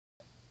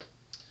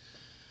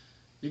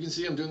You can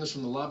see I'm doing this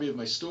from the lobby of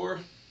my store.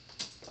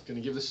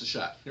 Gonna give this a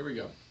shot. Here we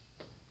go.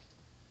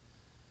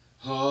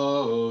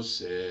 Oh,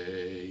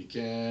 say,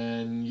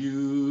 can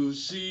you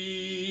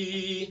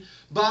see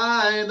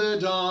by the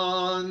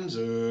dawn's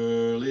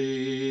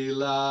early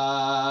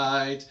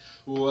light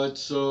what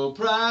so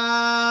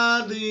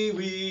proudly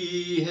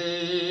we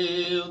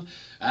hailed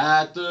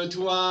at the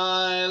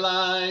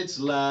twilight's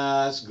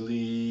last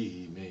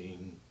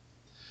gleaming,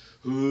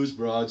 whose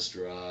broad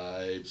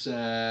stripes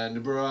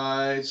and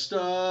bright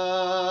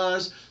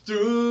stars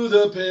through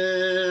the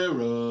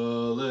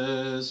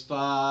perilous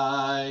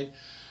fight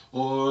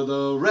o'er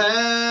the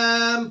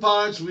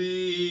ramparts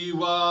we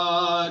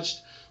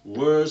watched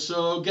were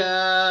so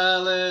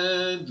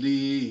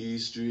gallantly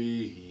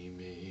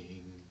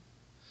streaming,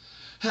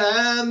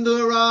 and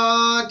the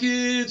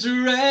rocket's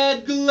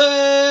red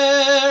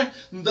glare,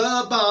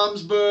 the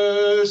bombs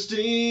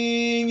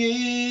bursting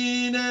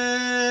in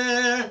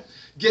air,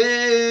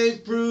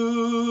 gave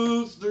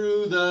proof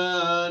through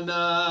the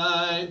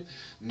night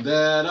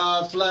that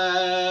our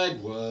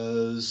flag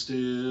was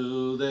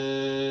still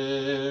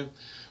there.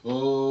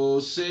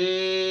 Oh,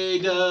 say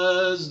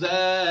does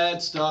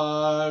that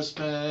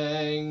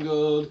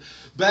star-spangled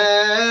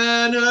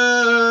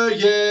banner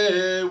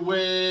yet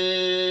wave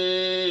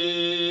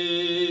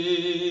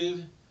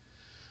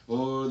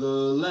o'er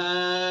the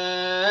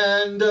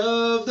land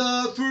of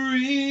the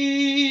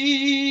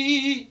free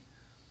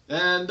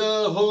and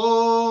the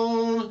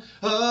home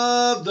of